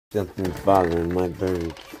Something's bothering my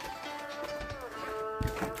birds.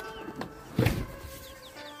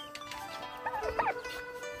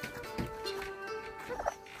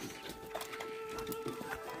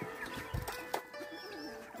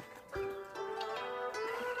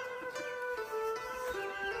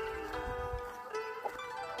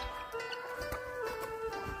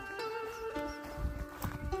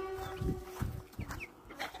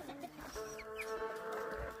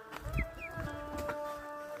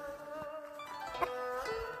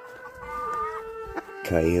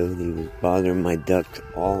 Coyote was bothering my ducks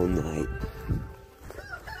all night.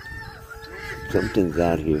 Something's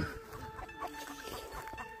out here.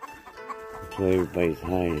 That's why everybody's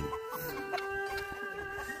hiding.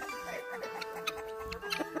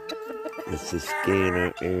 Let's just scan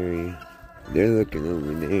our area. They're looking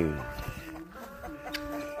over there.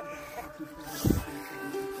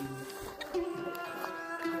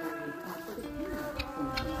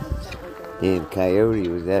 Damn, Coyote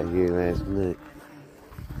was out here last night.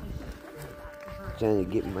 Trying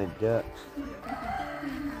to get my ducks.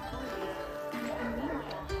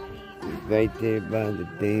 He's right there by the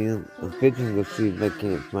dam. I'm fixing to go see if I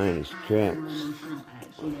can't find his tracks.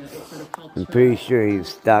 I'm pretty sure he was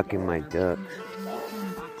stalking my ducks.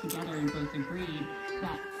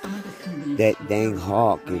 That dang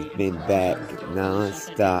hawk has been back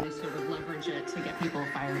non-stop.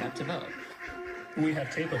 We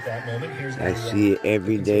have tape of that moment. I see it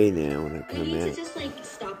every day now when I come out. We need to just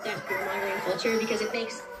stop that fear-mongering culture because it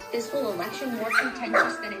makes this whole election more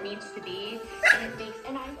contentious than it needs to be,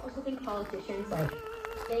 and I also think politicians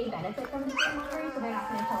they benefit from this fear-mongering, so they're not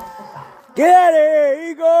going to tell us to stop. Get out of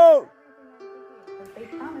here, Eagle! But they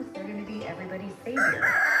promise they're going to be everybody's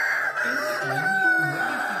savior.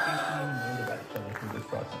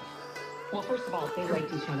 Well, first of all, they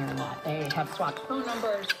liked each other a lot. They have swapped phone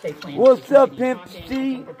numbers. They plan. What's up, Pimp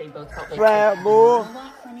Steve? Flat boy.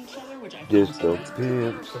 Just a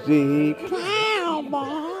Pimp Steve. I mean, it's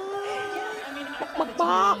really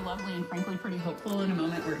lovely and frankly pretty hopeful in a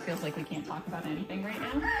moment where it feels like we can't talk about anything right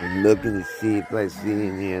now. I'm looking to see if I see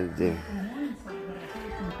any of the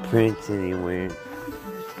prints anywhere.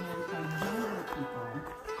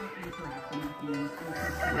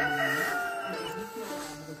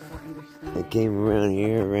 I came around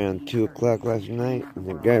here around 2 o'clock last night, and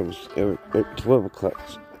the guy was at 12 o'clock.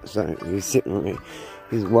 Sorry, he was sitting right.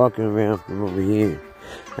 He was walking around from over here.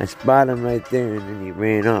 I spotted him right there, and then he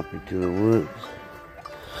ran off into the woods.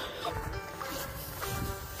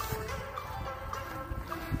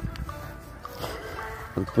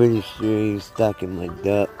 I'm pretty sure he was stalking my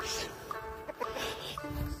ducks.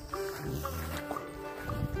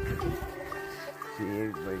 See,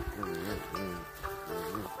 everybody's coming up here.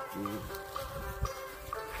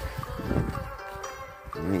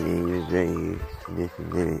 Yeah, he was right here, sniffing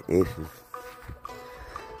that effing.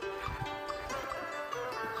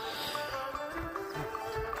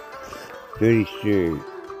 Pretty sure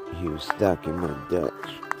he was stalking my ducks.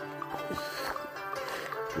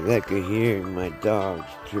 Cause I could hear my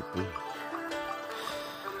dogs tripping.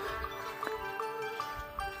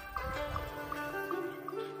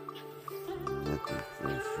 Looking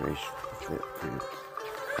for fresh footprints.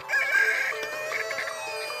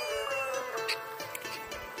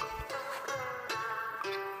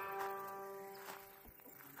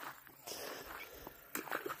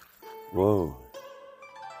 Whoa.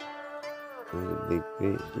 There's a big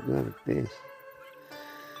fish. Look at the fish.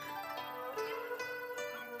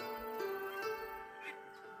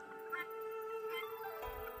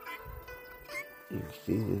 You can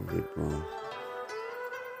see the big balls.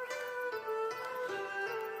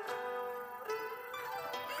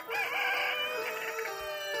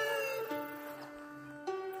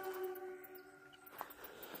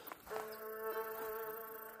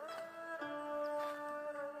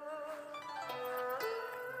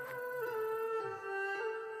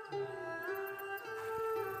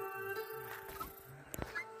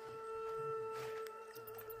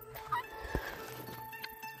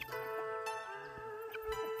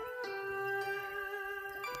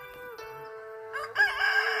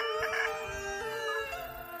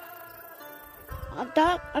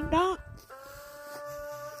 A duck.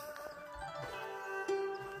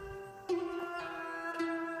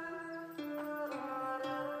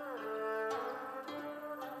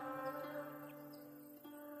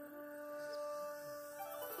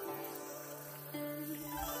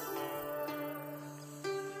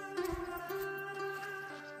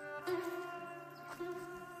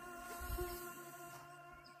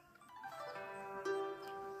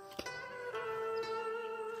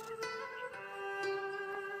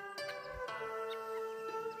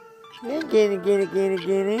 Yeah, get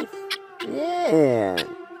it. Yeah.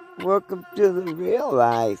 Welcome to the real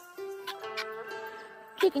life.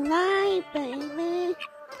 Chicken life, baby.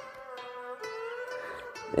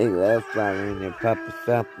 They love following their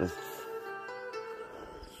papas.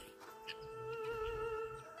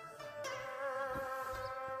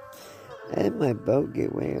 How did my boat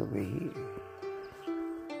get way over here?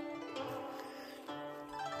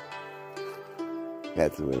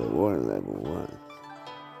 That's where the water level was.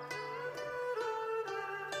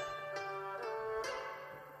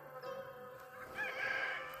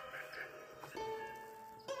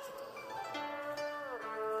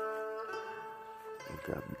 I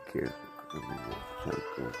gotta be careful because I'm in this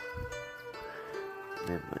chunk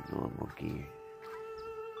than my normal gear.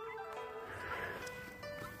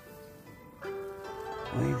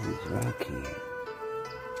 Why is this rock here?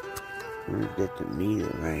 I want to get the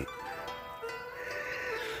meter right.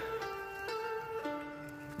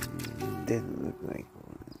 It doesn't look like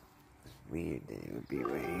one. It's weird that it would be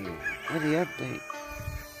right here. What the update?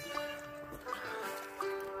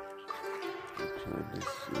 I'm trying to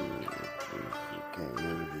see if there's a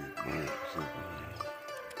coyote marks over here.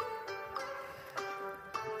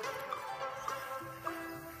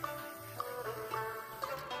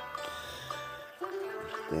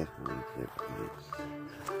 There's definitely footprints. I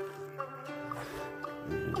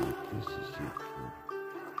don't know what this is here for.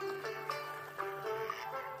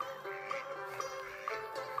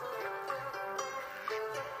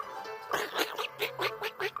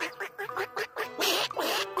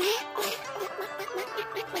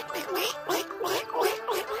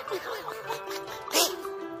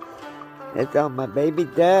 That's all my baby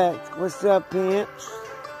ducks. What's up, pimps?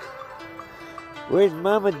 Where's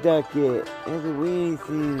Mama Duck at? We ain't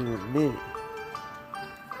seen in a minute.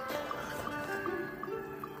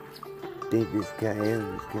 Think this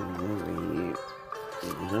coyote's coming over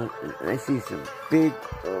here. I see some big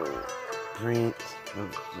prints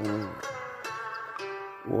from some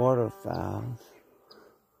waterfowls.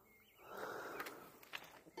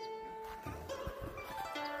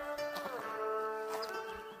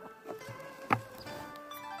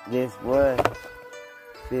 This was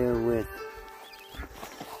filled with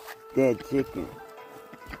dead chicken,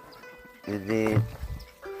 and then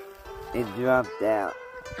it dropped out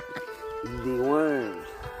the worms.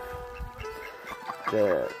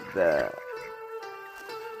 The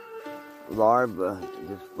larva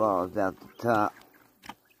just falls out the top.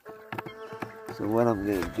 So what I'm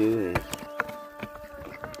gonna do is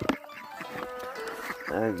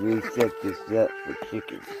I reset this up for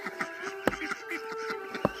chickens.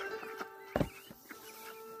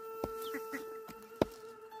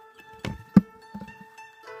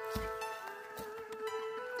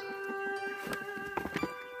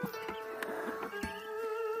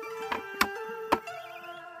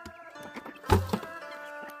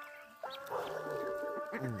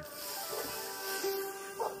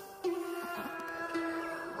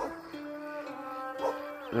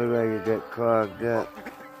 Look like it got clogged up.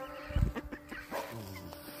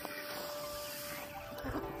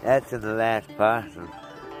 That's in the last possum.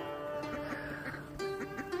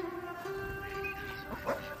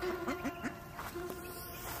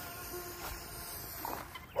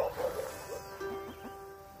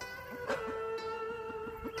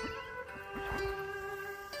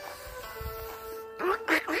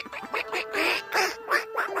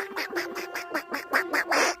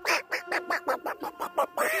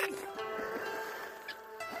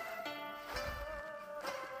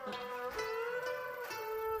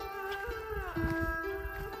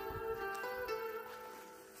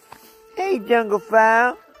 Hey, jungle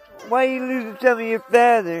fowl, why are you losing some of your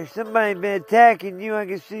feathers? Somebody been attacking you, I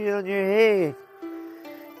can see it on your head.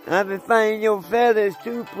 I've been finding your feathers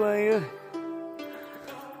too, player.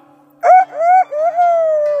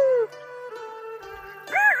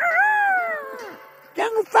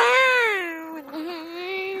 Jungle fowl!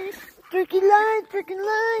 Turkey line, chicken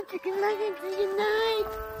line.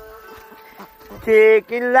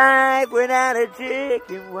 Chicken life without a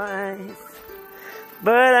chicken wife.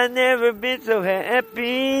 But I've never been so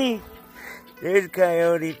happy. There's a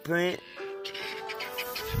coyote print.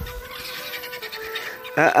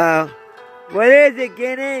 Uh-oh. What is it,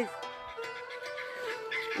 Guinness?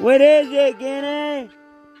 What is it, Guinness?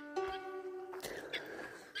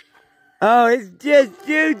 Oh, it's just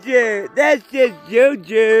Juju. That's just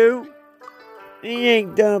Juju. He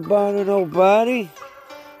ain't done bother nobody.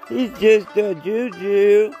 He's just a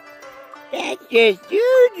Juju. That's just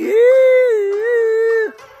Juju.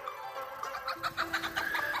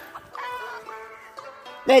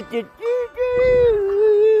 That's just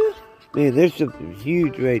Juju. Man, there's something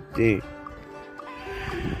huge right there.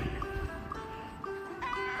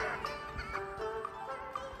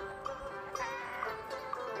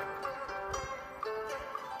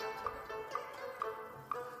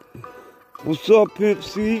 What's up, Pimp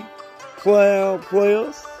C? Plow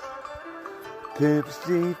players? Pimp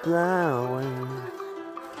C plowing.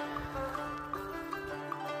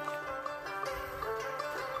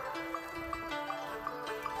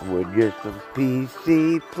 We're just some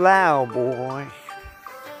PC plowboys.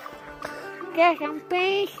 Just some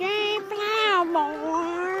PC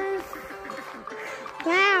plowboys.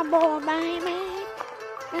 Plowboy, baby.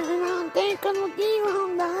 And I'm thinking of you all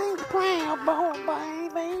night. Plowboy,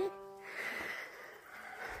 baby.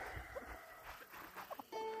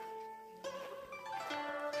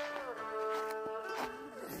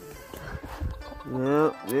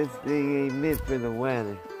 No, this thing ain't meant for the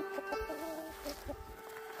weather.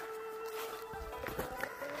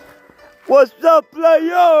 What's up,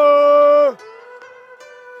 player?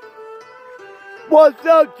 What's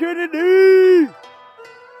up, Trinity?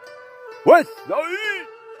 What's up?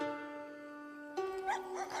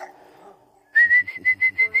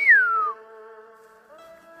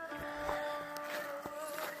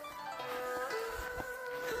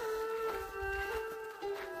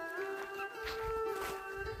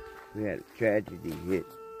 We had a tragedy hit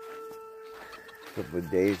a couple of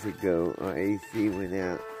days ago. Our AC went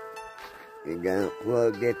out. It got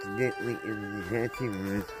unplugged accidentally in the hatching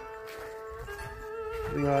room.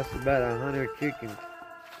 We lost about 100 chickens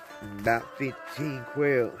and about 15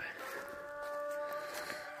 quail.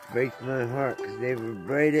 Breaks my heart because they were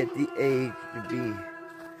right at the age to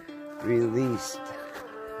be released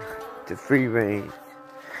to free range.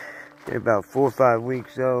 They're about 4 or 5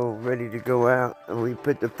 weeks old, ready to go out, and we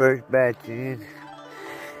put the first batch in.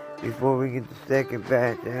 Before we get the second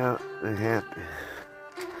batch out, it happened.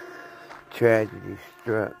 Tragedy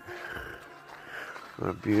struck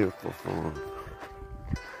our beautiful farm.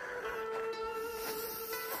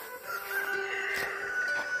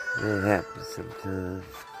 It happens sometimes.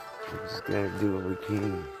 We just gotta do what we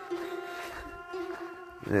can.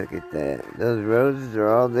 Look at that. Those roses are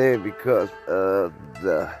all there because of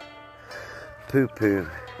the poo-poo.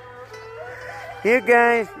 Here,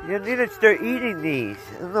 guys, you need to start eating these.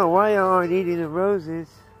 I don't know why y'all aren't eating the roses.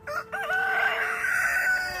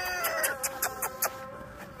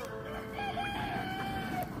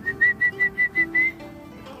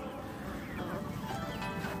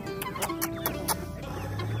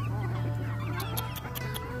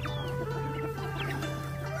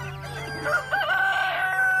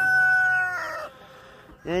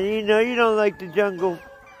 And you know you don't like the jungle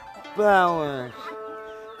flowers.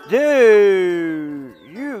 Dude,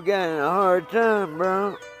 you got a hard time,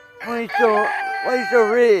 bro. Why you so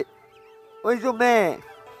red? Why you so mad?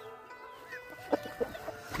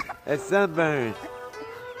 That's sunburn.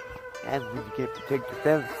 That's when you can't protect your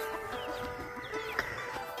feathers.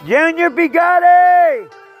 Junior Bugatti!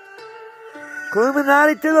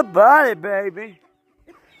 Illuminati to the body, baby.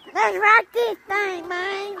 Let's rock this thing,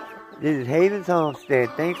 man. This is Havens Homestead.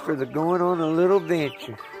 Thanks for the going on a little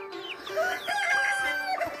venture.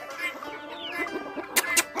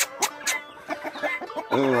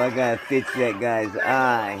 Oh, I gotta fix that guy's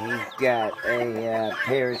eye. He's got a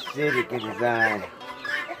parasitic in his eye.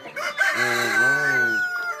 And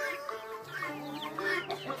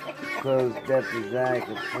closed up his eye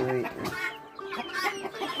completely.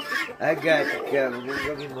 I got you covered. Just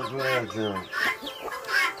go get my gloves on.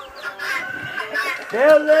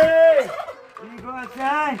 Billy! Can you go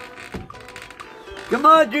outside? Come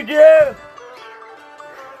on, Juju!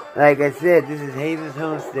 Like I said, this is Havens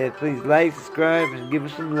Homestead. Please like, subscribe, and give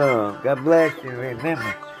us some love. God bless you.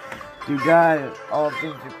 Remember, through God, all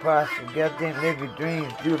things are possible. Goddamn, live your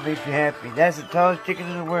dreams. Do what makes you happy. That's the tallest chicken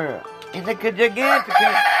in the world. In the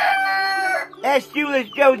Gigantica. That's Shoeless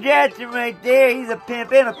Joe Jackson right there. He's a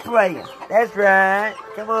pimp and a player. That's right.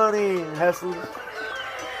 Come on in, hustlers.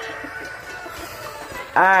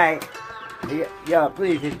 Alright. Y'all,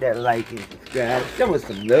 please hit that like and subscribe. Show us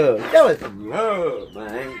some love. Show us some love,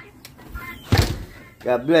 man.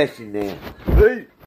 God bless you now. Peace.